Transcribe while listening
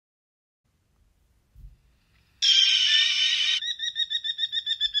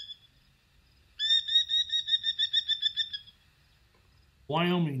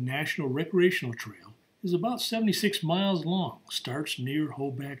Wyoming National Recreational Trail is about 76 miles long, starts near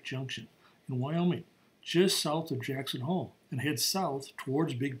Hoback Junction in Wyoming, just south of Jackson Hole, and heads south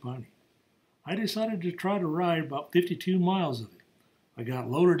towards Big Piney. I decided to try to ride about 52 miles of it. I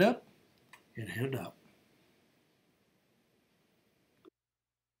got loaded up and headed out.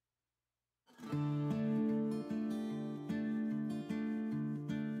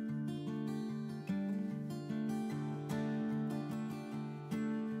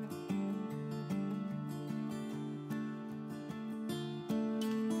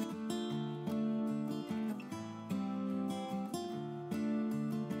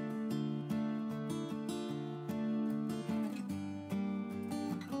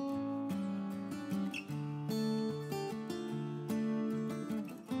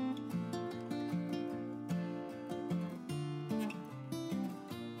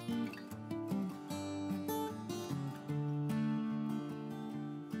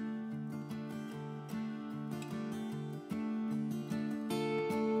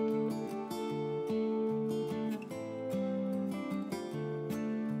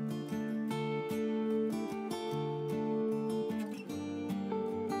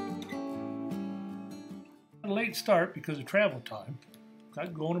 A late start because of travel time.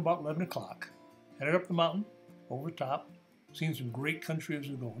 Got going about 11 o'clock. Headed up the mountain, over the top, seen some great country as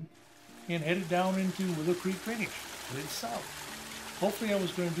we're going, and headed down into Willow Creek Drainage, headed south. Hopefully I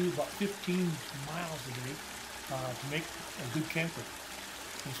was going to do about 15 miles a day to make a good camper.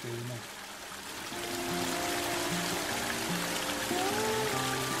 Thanks for the night.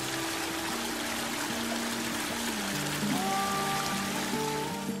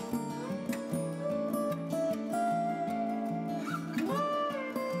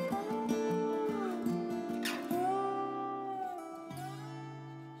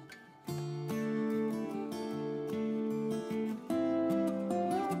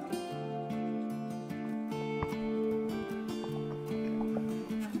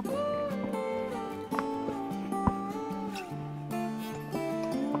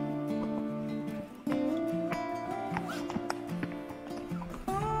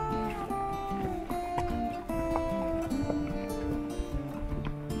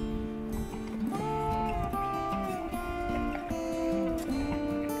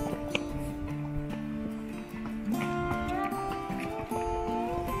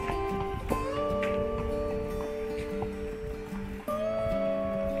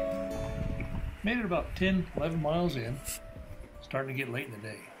 Made it about 10, 11 miles in, starting to get late in the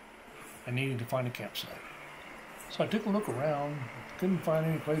day. I needed to find a campsite. So I took a look around, couldn't find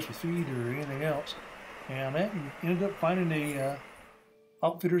any place with feed or anything else, and I ended up finding a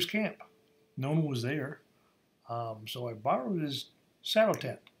outfitter's camp. No one was there, so I borrowed his saddle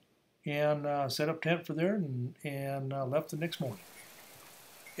tent and set up tent for there and left the next morning.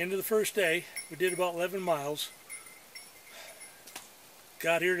 End of the first day, we did about 11 miles.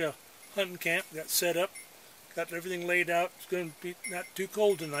 Got here to hunting camp, got set up, got everything laid out. It's going to be not too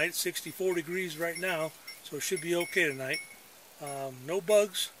cold tonight. It's 64 degrees right now, so it should be okay tonight. No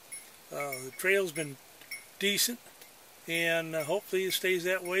bugs. The trail's been decent, and hopefully it stays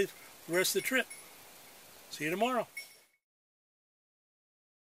that way the rest of the trip. See you tomorrow.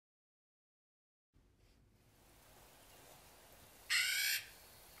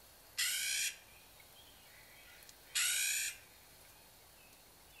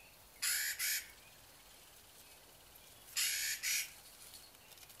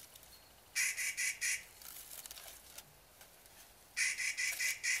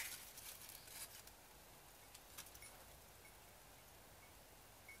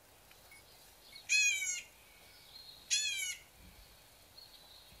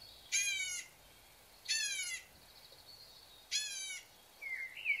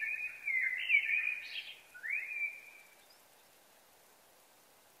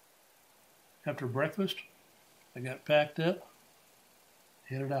 After breakfast, I got packed up,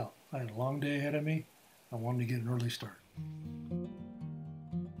 headed out. I had a long day ahead of me. I wanted to get an early start.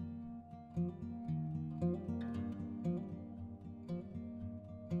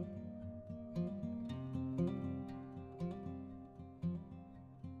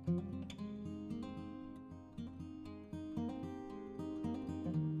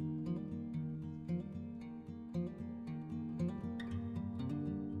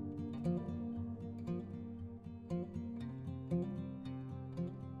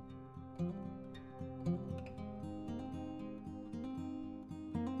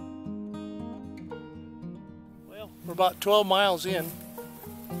 We're about 12 miles in.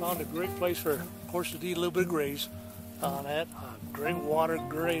 Found a great place for horses to eat a little bit of graze on that. Great water,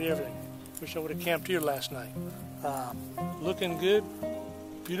 great everything. Wish I would have camped here last night. Looking good.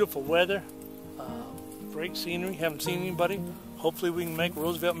 beautiful weather, great scenery. Haven't seen anybody. Hopefully we can make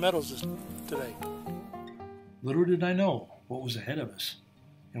Roosevelt Meadows today. Little did I know what was ahead of us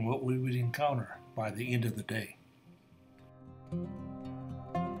and what we would encounter by the end of the day.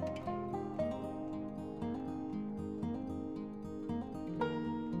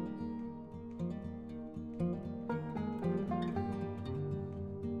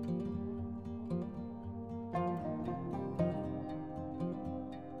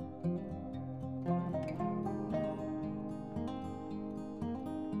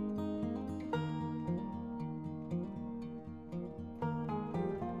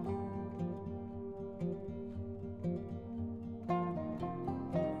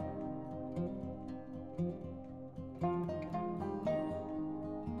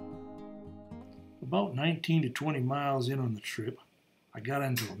 About 19 to 20 miles in on the trip, I got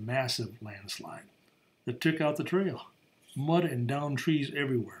into a massive landslide that took out the trail. Mud and downed trees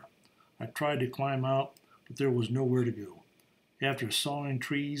everywhere. I tried to climb out, but there was nowhere to go. After sawing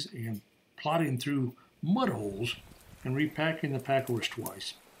trees and plodding through mud holes and repacking the pack horse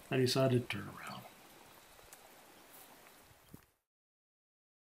twice, I decided to turn around.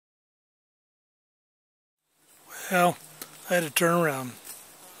 Well, I had to turn around.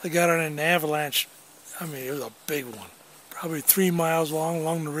 I got on an avalanche. I mean, it was a big one, probably 3 miles long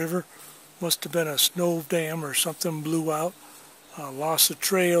along the river. Must have been a snow dam or something blew out. Lost the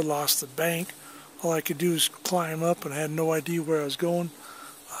trail, lost the bank. All I could do was climb up, and I had no idea where I was going.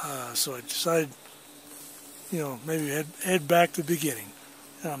 So I decided, maybe head back to the beginning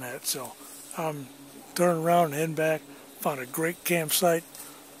on that. So I'm turning around and heading back. Found a great campsite.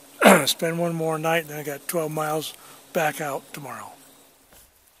 Spend one more night, and then I got 12 miles back out tomorrow.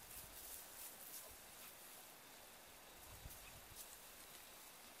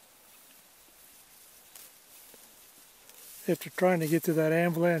 After trying to get to that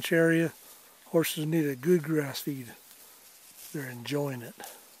avalanche area, horses need a good grass feed. They're enjoying it.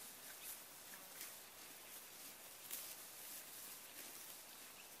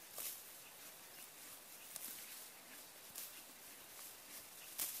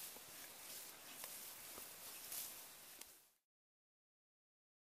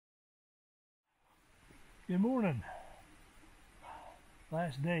 Good morning.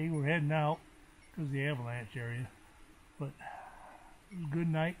 Last day, we're heading out because of the avalanche area. But it was a good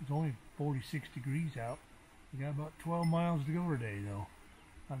night. It's only 46 degrees out. We got about 12 miles to go today, though,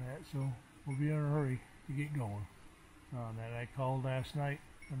 on that. So we'll be in a hurry to get going on that. I called last night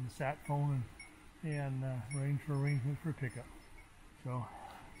on the sat phone and arranged for arrangements for pickup. So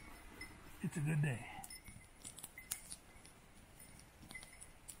it's a good day.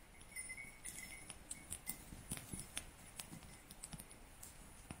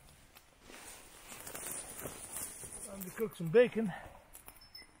 Time to cook some bacon.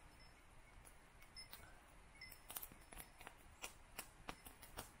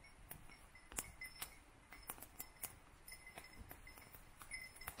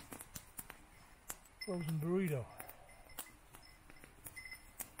 Frozen burrito.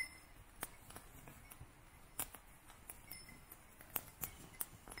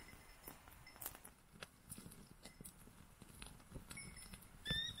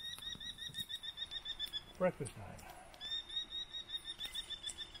 Breakfast time.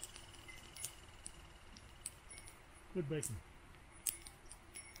 Good bacon.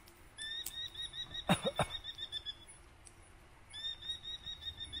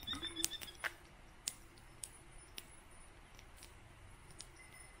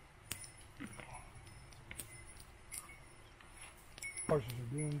 Horses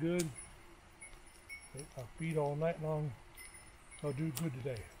are doing good. I feed all night long, so I'll do good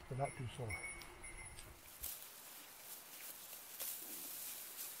today. They're not too sore.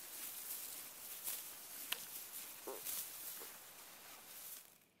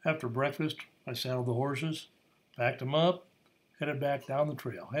 After breakfast, I saddled the horses, packed them up, headed back down the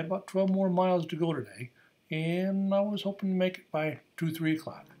trail. I had about 12 more miles to go today, and I was hoping to make it by 2, 3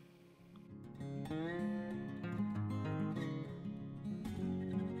 o'clock.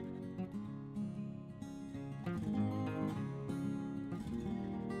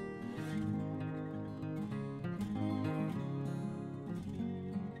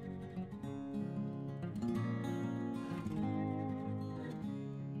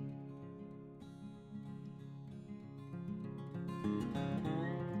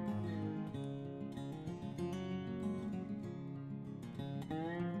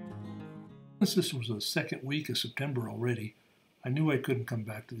 Since this was the second week of September already, I knew I couldn't come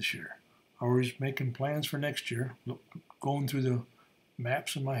back to this year. I was making plans for next year, going through the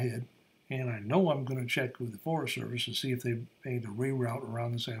maps in my head, and I know I'm going to check with the Forest Service to see if they made a reroute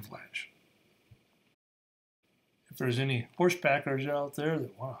around this avalanche. If there's any horsebackers out there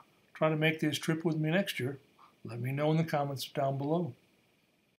that want to try to make this trip with me next year, let me know in the comments down below.